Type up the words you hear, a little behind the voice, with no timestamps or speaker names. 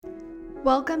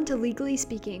Welcome to Legally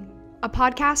Speaking, a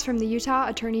podcast from the Utah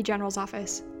Attorney General's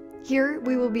Office. Here,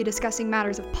 we will be discussing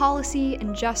matters of policy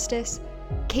and justice,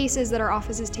 cases that our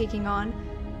office is taking on,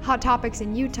 hot topics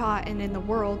in Utah and in the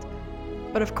world,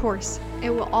 but of course, it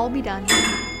will all be done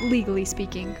legally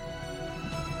speaking.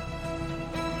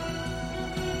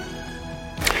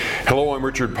 Hello, I'm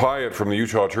Richard Pyatt from the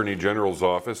Utah Attorney General's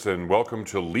Office, and welcome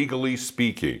to Legally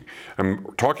Speaking.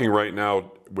 I'm talking right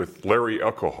now with Larry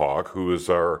Echohawk, who is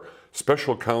our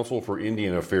Special Counsel for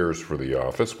Indian Affairs for the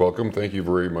office. Welcome. Thank you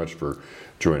very much for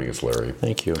joining us, Larry.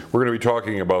 Thank you. We're going to be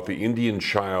talking about the Indian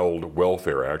Child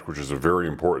Welfare Act, which is a very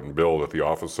important bill that the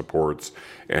office supports,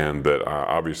 and that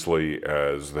obviously,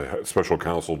 as the Special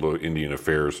Counsel to Indian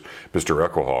Affairs, Mr.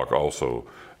 Echohawk also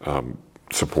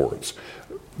supports.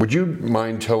 Would you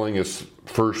mind telling us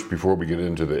first, before we get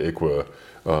into the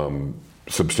ICWA,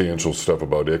 substantial stuff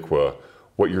about ICWA,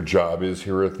 what your job is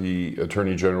here at the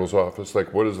Attorney General's Office?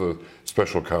 Like, what does the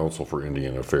Special Counsel for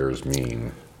Indian Affairs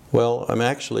mean? Well, I'm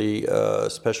actually a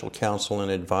special counsel and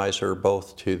advisor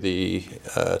both to the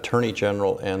Attorney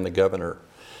General and the Governor.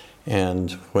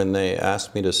 And when they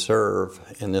asked me to serve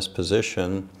in this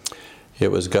position,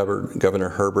 it was Governor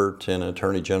Herbert and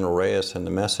Attorney General Reyes, and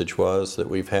the message was that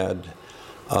we've had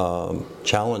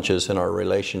challenges in our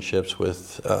relationships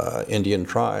with Indian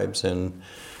tribes, and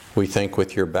we think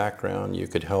with your background you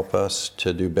could help us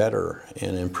to do better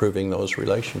in improving those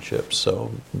relationships.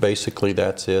 So basically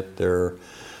that's it. There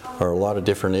are a lot of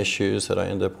different issues that I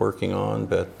end up working on,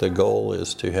 but the goal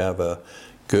is to have a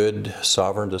good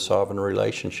sovereign-to-sovereign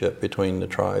relationship between the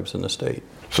tribes and the state.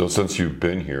 So since you've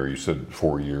been here, you said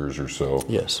 4 years or so.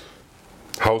 Yes.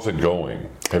 How's it going?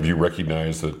 Have you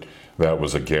recognized that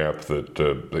was a gap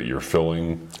that you're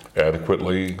filling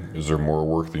adequately? Is there more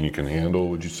work than you can handle,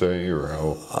 would you say, or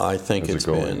how? I think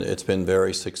it's been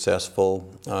very successful.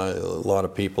 A lot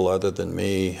of people other than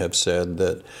me have said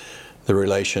that the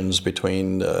relations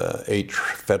between 8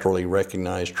 federally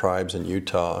recognized tribes in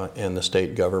Utah and the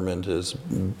state government is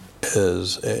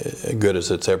as good as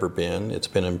it's ever been. It's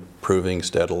been improving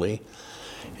steadily.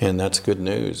 And that's good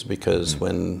news, because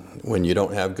when you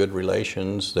don't have good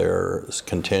relations, there's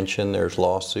contention, there's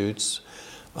lawsuits.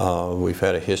 We've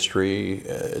had a history,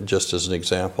 just as an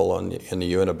example, in the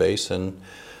Uinta Basin,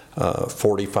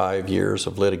 45 years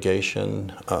of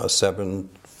litigation, 7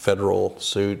 federal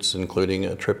suits, including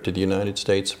a trip to the United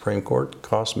States Supreme Court,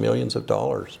 cost millions of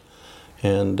dollars,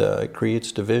 and it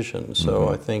creates division. So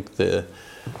I think the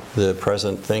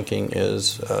present thinking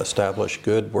is establish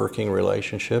good working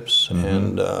relationships,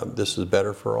 and this is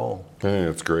better for all. Hey,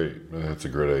 that's great. That's a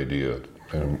great idea.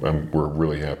 And we're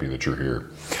really happy that you're here.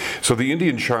 So the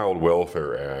Indian Child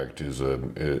Welfare Act is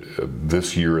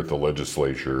this year at the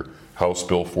legislature, House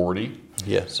Bill 40.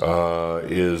 Yes.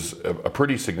 Is a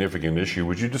pretty significant issue.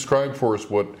 Would you describe for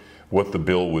us what the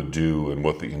bill would do and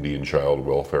what the Indian Child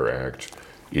Welfare Act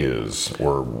is,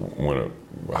 or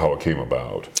how it came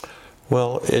about?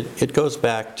 Well, it goes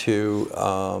back to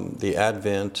the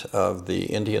advent of the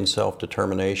Indian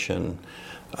self-determination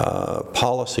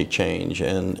policy change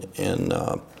in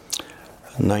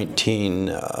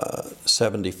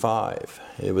 1975.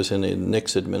 It was in the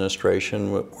Nixon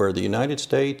administration where the United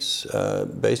States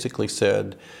basically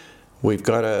said, we've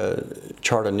got to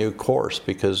chart a new course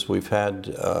because we've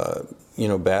had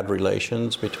bad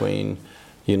relations between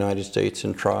the United States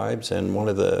and tribes, and one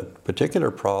of the particular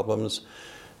problems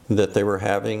that they were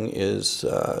having is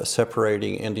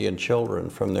separating Indian children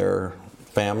from their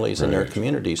families and their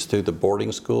communities through the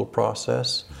boarding school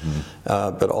process,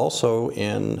 but also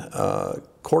in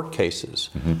court cases.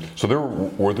 So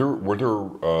were there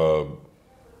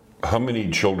how many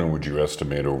children would you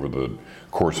estimate over the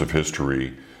course of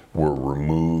history were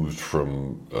removed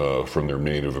from their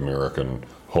Native American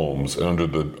homes under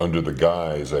the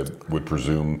guise, I would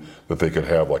presume, that they could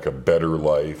have like a better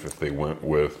life if they went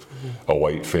with a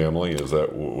white family? Was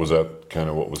that kind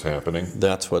of what was happening?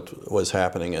 That's what was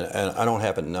happening, and I don't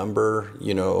have a number,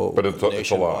 but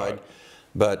it's a lot.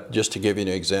 But just to give you an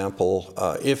example,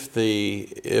 if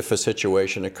a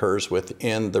situation occurs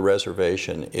within the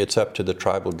reservation, it's up to the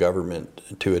tribal government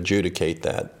to adjudicate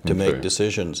that, to make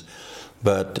decisions.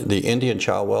 But the Indian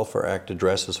Child Welfare Act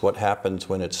addresses what happens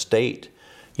when it's state.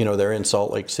 They're in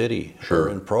Salt Lake City or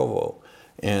in Provo,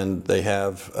 and they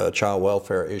have a child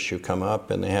welfare issue come up,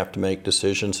 and they have to make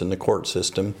decisions in the court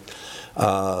system.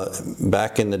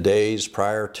 Back in the days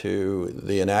prior to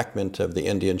the enactment of the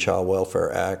Indian Child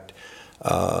Welfare Act,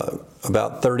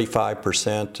 about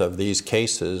 35% of these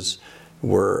cases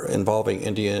were involving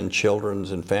Indian children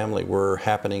and family were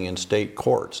happening in state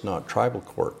courts, not tribal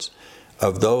courts.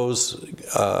 Of those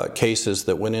cases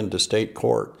that went into state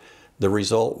court, the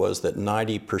result was that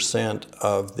 90%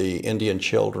 of the Indian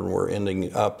children were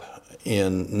ending up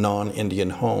in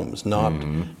non-Indian homes,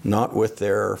 not with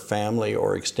their family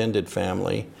or extended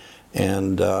family.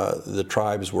 And the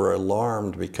tribes were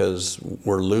alarmed because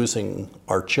we're losing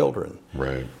our children.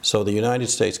 Right. So the United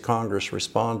States Congress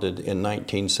responded in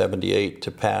 1978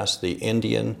 to pass the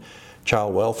Indian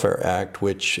Child Welfare Act,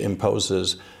 which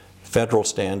imposes federal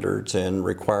standards and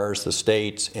requires the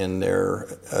states in their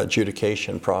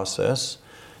adjudication process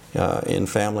in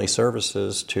family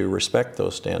services to respect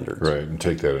those standards. Right, and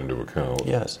take that into account.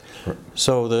 Yes.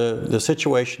 So the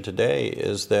situation today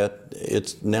is that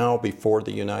it's now before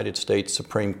the United States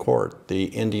Supreme Court. The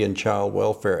Indian Child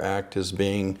Welfare Act is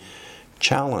being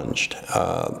challenged.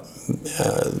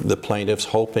 The plaintiffs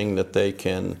hoping that they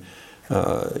can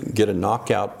get a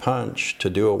knockout punch to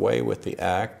do away with the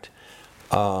act.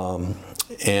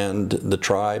 And the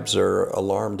tribes are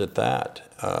alarmed at that.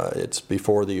 It's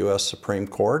before the U.S. Supreme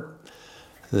Court.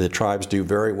 The tribes do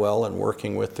very well in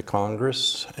working with the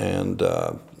Congress and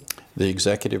the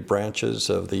executive branches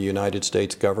of the United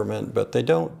States government, but they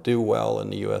don't do well in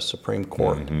the U.S. Supreme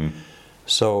Court.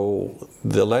 So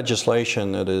the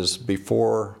legislation that is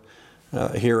before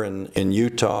here in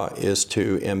Utah is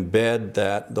to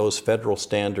embed those federal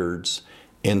standards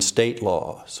in state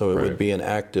law. So it would be an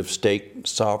act of state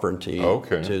sovereignty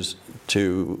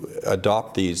to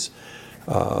adopt these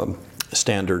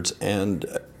standards. And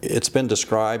it's been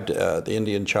described, the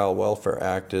Indian Child Welfare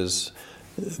Act is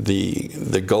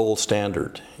the gold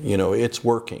standard. You know, it's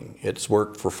working. It's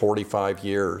worked for 45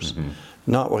 years.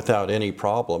 Not without any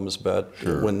problems, but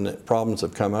when problems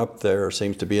have come up, there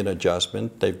seems to be an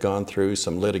adjustment. They've gone through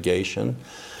some litigation.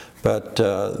 But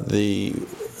the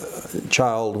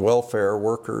child welfare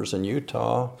workers in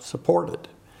Utah support it.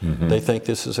 They think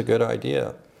this is a good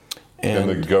idea.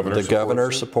 And the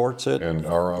governor supports it. And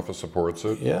our office supports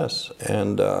it. Yes.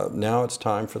 And now it's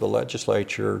time for the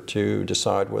legislature to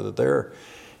decide whether they're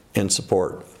in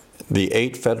support. The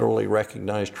 8 federally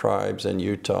recognized tribes in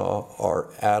Utah are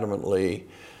adamantly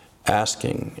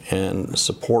asking and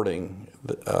supporting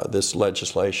this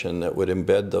legislation that would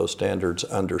embed those standards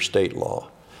under state law.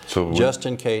 So just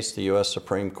in case the U.S.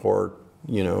 Supreme Court,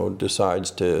 you know,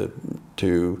 decides to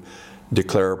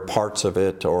declare parts of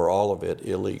it or all of it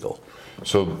illegal.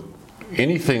 So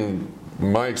anything,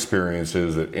 my experience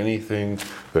is that anything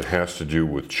that has to do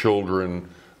with children,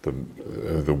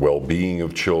 the well-being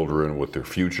of children, what their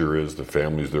future is, the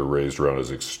families they're raised around,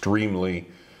 is extremely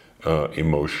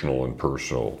emotional and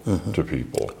personal to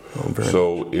people.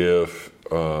 So if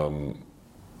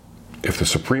the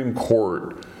Supreme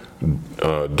Court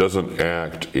doesn't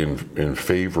act in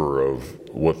favor of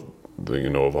what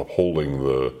of upholding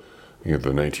the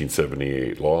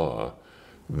 1978 law,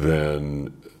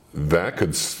 then that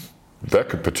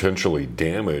could potentially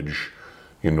damage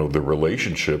the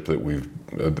relationship that we've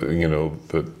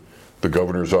that the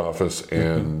governor's office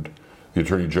and the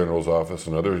Attorney General's office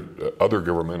and other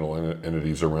governmental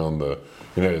entities around the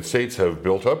United States have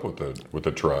built up with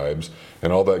the tribes,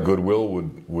 and all that goodwill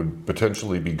would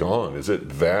potentially be gone. Is it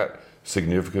that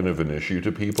significant of an issue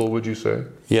to people, would you say?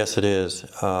 Yes, it is.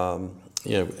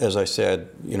 As I said,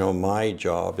 my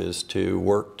job is to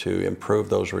work to improve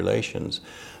those relations.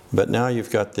 But now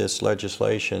you've got this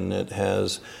legislation that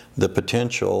has the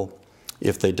potential,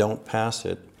 if they don't pass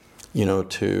it,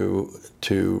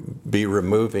 to be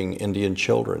removing Indian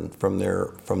children from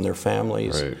their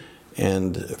families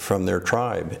and from their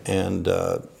tribe, and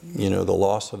the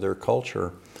loss of their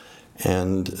culture.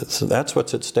 And so that's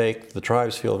what's at stake. The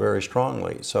tribes feel very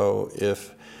strongly. So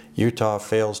if Utah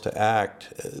fails to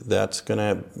act, that's going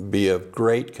to be of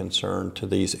great concern to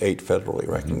these 8 federally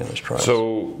recognized tribes.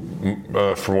 So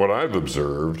from what I've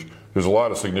observed, there's a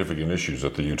lot of significant issues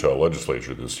at the Utah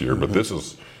legislature this year, but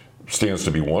this stands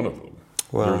to be one of them.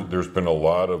 Well, there's been a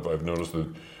lot of, I've noticed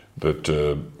that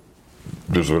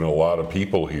there's been a lot of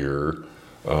people here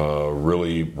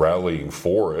really rallying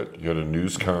for it. You had a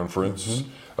news conference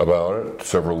about it.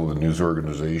 Several of the news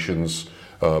organizations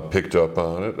picked up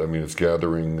on it. I mean, it's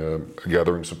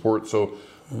gathering support. So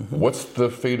what's the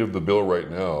fate of the bill right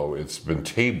now? It's been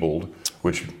tabled,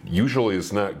 which usually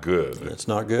is not good. It's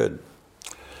not good.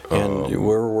 And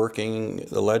we're working,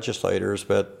 the legislators,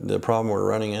 but the problem we're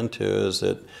running into is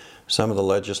that some of the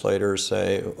legislators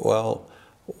say, well,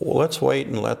 let's wait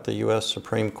and let the U.S.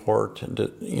 Supreme Court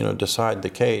decide the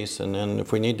case, and then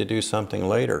if we need to do something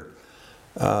later.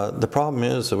 The problem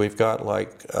is that we've got,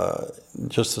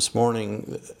 just this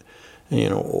morning,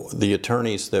 the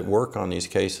attorneys that work on these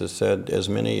cases said as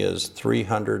many as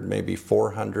 300, maybe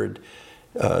 400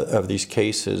 of these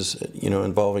cases,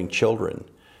 involving children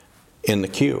in the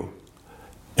queue.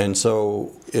 And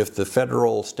so if the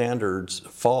federal standards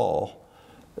fall,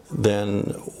 then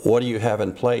what do you have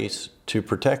in place to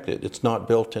protect it? It's not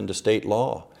built into state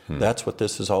law. That's what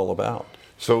this is all about.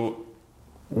 So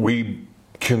we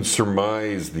can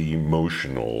surmise the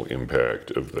emotional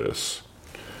impact of this,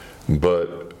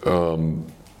 but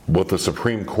what the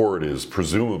Supreme Court is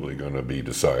presumably going to be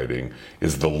deciding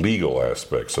is the legal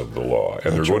aspects of the law.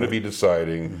 And they're going to be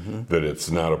deciding that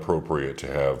it's not appropriate to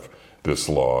have this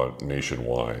law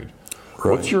nationwide.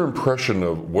 Right. What's your impression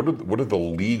of what are the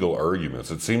legal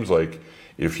arguments? It seems like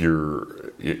if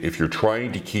you're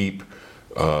trying to keep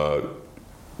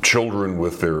children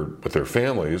with their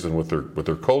families and with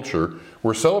their culture,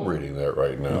 we're celebrating that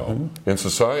right now. In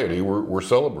society, we're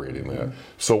celebrating that.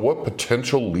 So what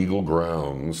potential legal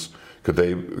grounds could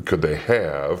they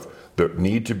have that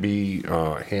need to be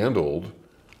handled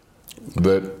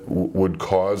that would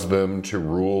cause them to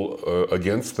rule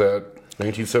against that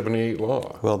 1978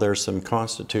 law? Well, there's some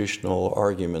constitutional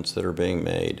arguments that are being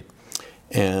made,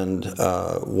 and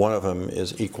one of them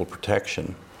is equal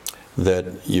protection.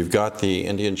 That you've got the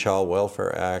Indian Child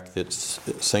Welfare Act that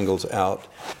singles out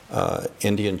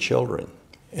Indian children,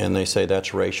 and they say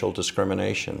that's racial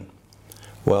discrimination.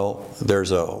 Well,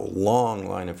 there's a long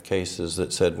line of cases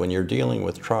that said when you're dealing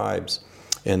with tribes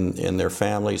and their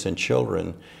families and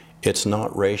children, it's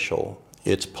not racial,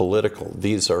 it's political.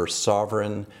 These are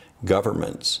sovereign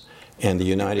governments, and the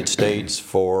United States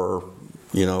for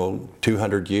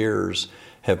 200 years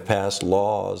have passed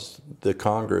laws, the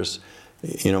Congress,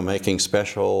 making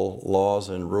special laws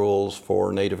and rules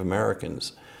for Native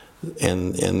Americans.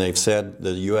 And they've said,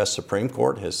 the U.S. Supreme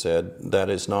Court has said, that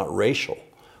is not racial.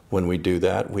 When we do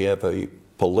that, we have a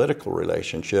political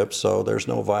relationship, so there's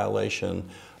no violation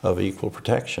of equal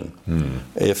protection.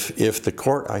 If the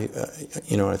court, I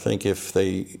think if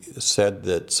they said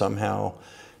that somehow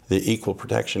the Equal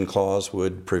Protection Clause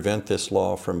would prevent this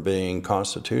law from being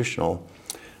constitutional,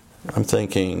 I'm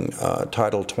thinking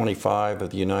Title 25 of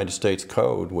the United States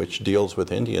Code, which deals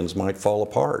with Indians, might fall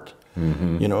apart,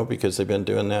 because they've been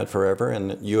doing that forever,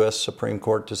 and U.S. Supreme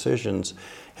Court decisions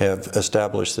have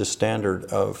established this standard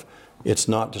of it's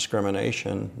not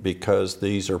discrimination because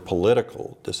these are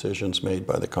political decisions made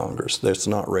by the Congress. It's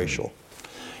not racial.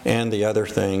 And the other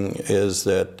thing is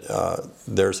that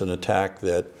there's an attack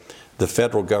that the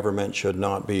federal government should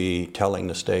not be telling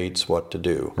the states what to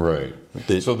do. Right.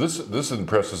 So this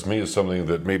impresses me as something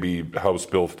that maybe House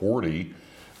Bill 40,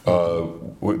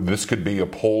 this could be a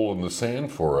pole in the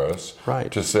sand for us,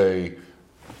 right, to say,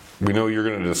 we know you're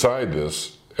going to decide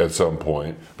this at some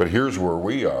point, but here's where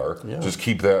we are. Yeah. Just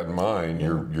keep that in mind. Yeah.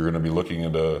 You're going to be looking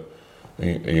at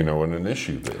an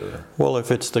issue there. Well, if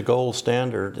it's the gold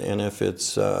standard and if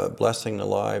it's blessing the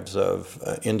lives of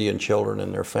Indian children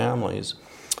and their families,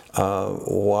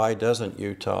 why doesn't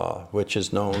Utah, which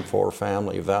is known for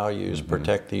family values,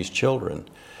 protect these children?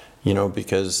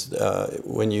 Because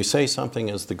when you say something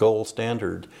is the gold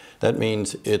standard, that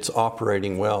means it's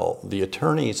operating well. The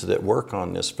attorneys that work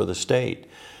on this for the state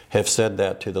have said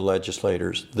that to the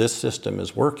legislators. This system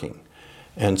is working.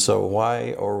 And so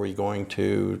why are we going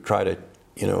to try to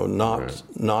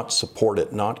not support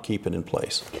it, not keep it in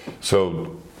place?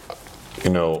 So,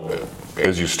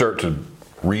 as you start to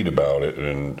read about it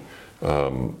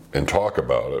and talk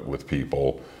about it with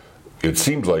people, it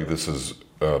seems like this is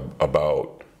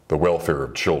about the welfare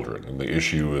of children, and the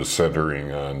issue is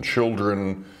centering on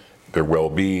children, their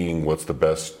well-being, what's the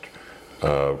best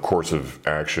course of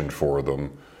action for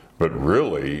them. But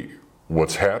really,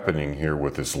 what's happening here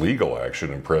with this legal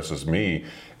action impresses me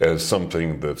as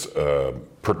something that's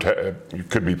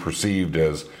could be perceived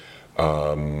as,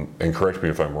 and correct me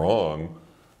if I'm wrong,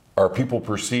 are people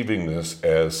perceiving this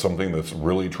as something that's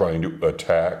really trying to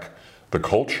attack the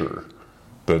culture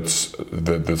that's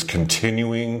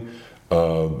continuing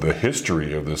the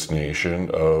history of this nation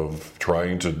of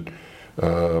trying to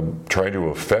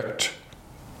affect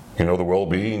the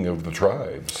well-being of the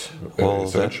tribes,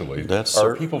 essentially?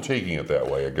 Are people taking it that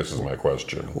way, I guess is my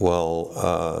question.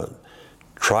 Well,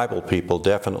 tribal people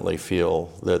definitely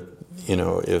feel that,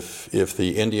 if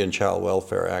the Indian Child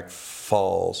Welfare Act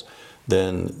falls,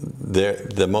 then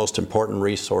the most important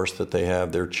resource that they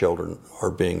have, their children,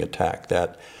 are being attacked.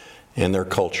 That and their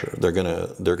culture, they're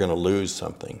gonna lose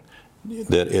something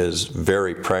that is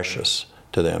very precious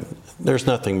to them. There's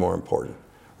nothing more important,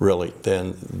 really,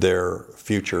 than their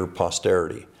future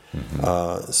posterity.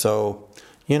 So,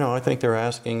 I think they're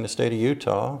asking the state of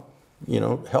Utah,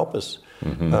 help us.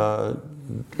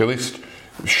 At least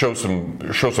show some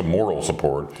moral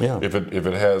support. Yeah. If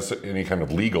it has any kind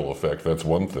of legal effect, that's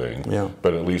one thing. Yeah.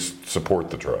 But at least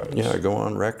support the tribes. Yeah, go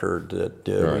on record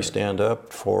that we stand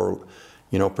up for,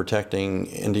 protecting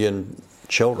Indian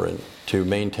children to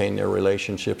maintain their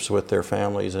relationships with their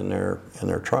families and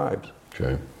their tribes.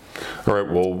 Okay. All right,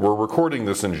 well, we're recording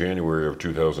this in January of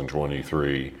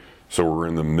 2023, so we're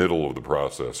in the middle of the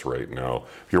process right now.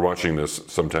 If you're watching this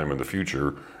sometime in the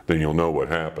future, then you'll know what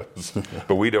happens.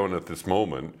 But we don't at this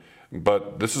moment.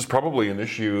 But this is probably an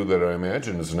issue that I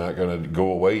imagine is not going to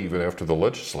go away even after the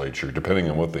legislature, depending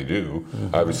on what they do.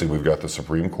 Mm-hmm. Obviously, we've got the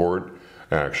Supreme Court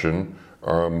action.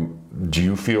 Do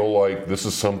you feel like this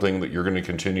is something that you're going to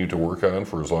continue to work on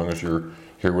for as long as you're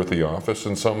here with the office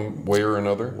in some way or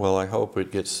another? Well, I hope it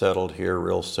gets settled here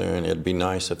real soon. It'd be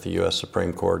nice if the U.S.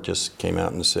 Supreme Court just came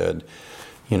out and said,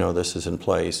 this is in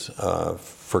place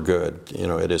for good.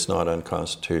 It is not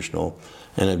unconstitutional.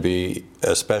 And it'd be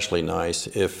especially nice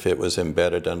if it was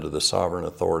embedded under the sovereign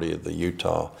authority of the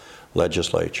Utah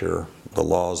legislature, the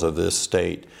laws of this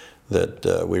state,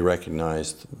 that we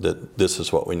recognize that this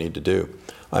is what we need to do.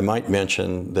 I might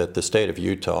mention that the state of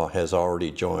Utah has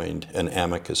already joined an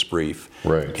amicus brief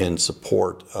in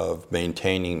support of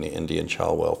maintaining the Indian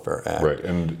Child Welfare Act. Right,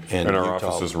 and our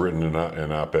office has written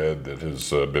an op-ed that has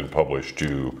been published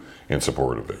too in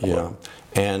support of it. Yeah,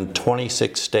 and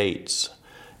 26 states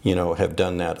have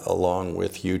done that along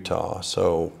with Utah.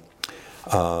 So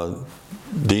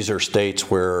these are states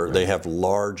where they have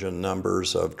large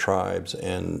numbers of tribes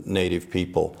and native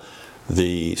people.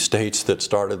 The states that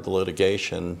started the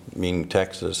litigation, meaning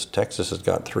Texas has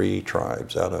got 3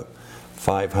 tribes out of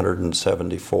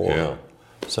 574. Yeah.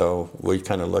 So we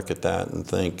kind of look at that and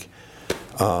think,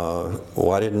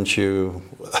 why don't you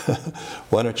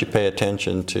pay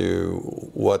attention to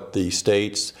what the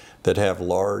states that have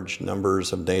large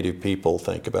numbers of native people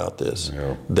think about this?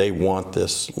 Yeah. They want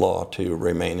this law to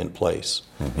remain in place.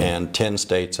 Mm-hmm. And 10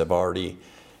 states have already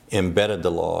embedded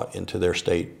the law into their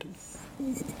state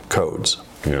codes.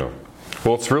 Yeah.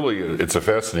 Well, it's a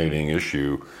fascinating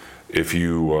issue. If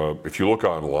you look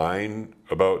online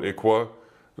about ICWA,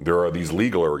 there are these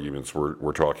legal arguments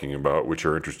we're talking about, which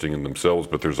are interesting in themselves,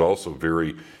 but there's also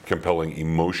very compelling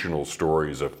emotional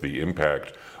stories of the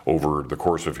impact over the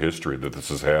course of history that this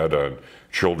has had on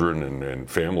children and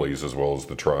families as well as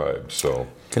the tribes. So,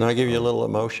 can I give you a little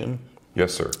emotion?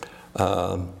 Yes, sir.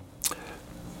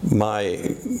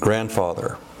 My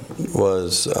grandfather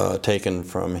was taken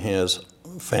from his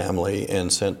family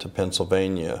and sent to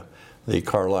Pennsylvania, the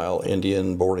Carlisle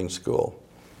Indian boarding school.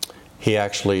 He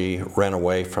actually ran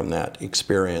away from that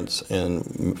experience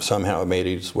and somehow made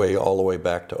his way all the way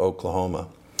back to Oklahoma.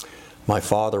 My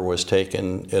father was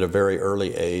taken at a very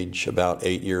early age, about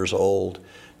 8 years old,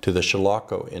 to the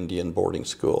Chilocco Indian boarding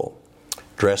school.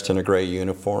 Dressed in a gray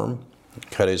uniform,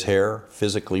 cut his hair,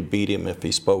 physically beat him if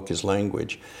he spoke his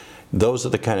language. Those are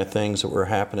the kind of things that were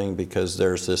happening because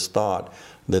there's this thought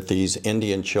that these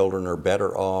Indian children are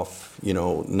better off,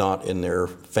 not in their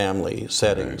family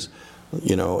settings. Right.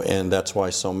 And that's why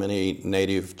so many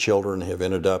native children have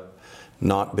ended up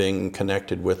not being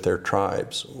connected with their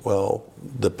tribes. Well,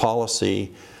 the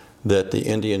policy that the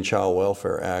Indian Child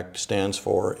Welfare Act stands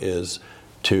for is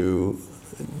to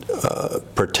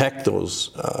protect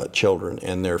those children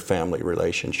and their family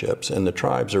relationships. And the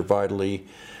tribes are vitally,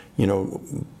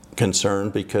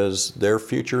 concerned because their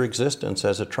future existence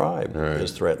as a tribe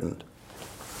is threatened.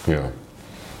 Yeah,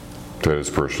 that is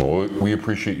personal. We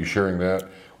appreciate you sharing that.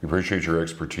 We appreciate your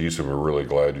expertise, and we're really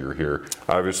glad you're here.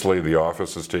 Obviously, the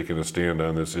office has taken a stand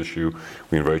on this issue.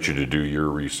 We invite you to do your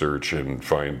research and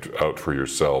find out for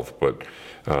yourself, but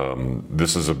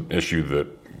this is an issue that,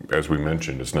 as we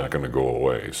mentioned, is not going to go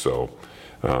away, so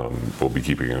we'll be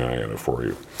keeping an eye on it for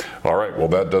you. All right, well,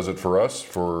 that does it for us.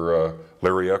 For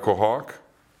Larry Echohawk,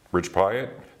 Rich Pyatt,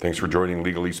 thanks for joining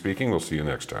Legally Speaking. We'll see you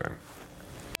next time.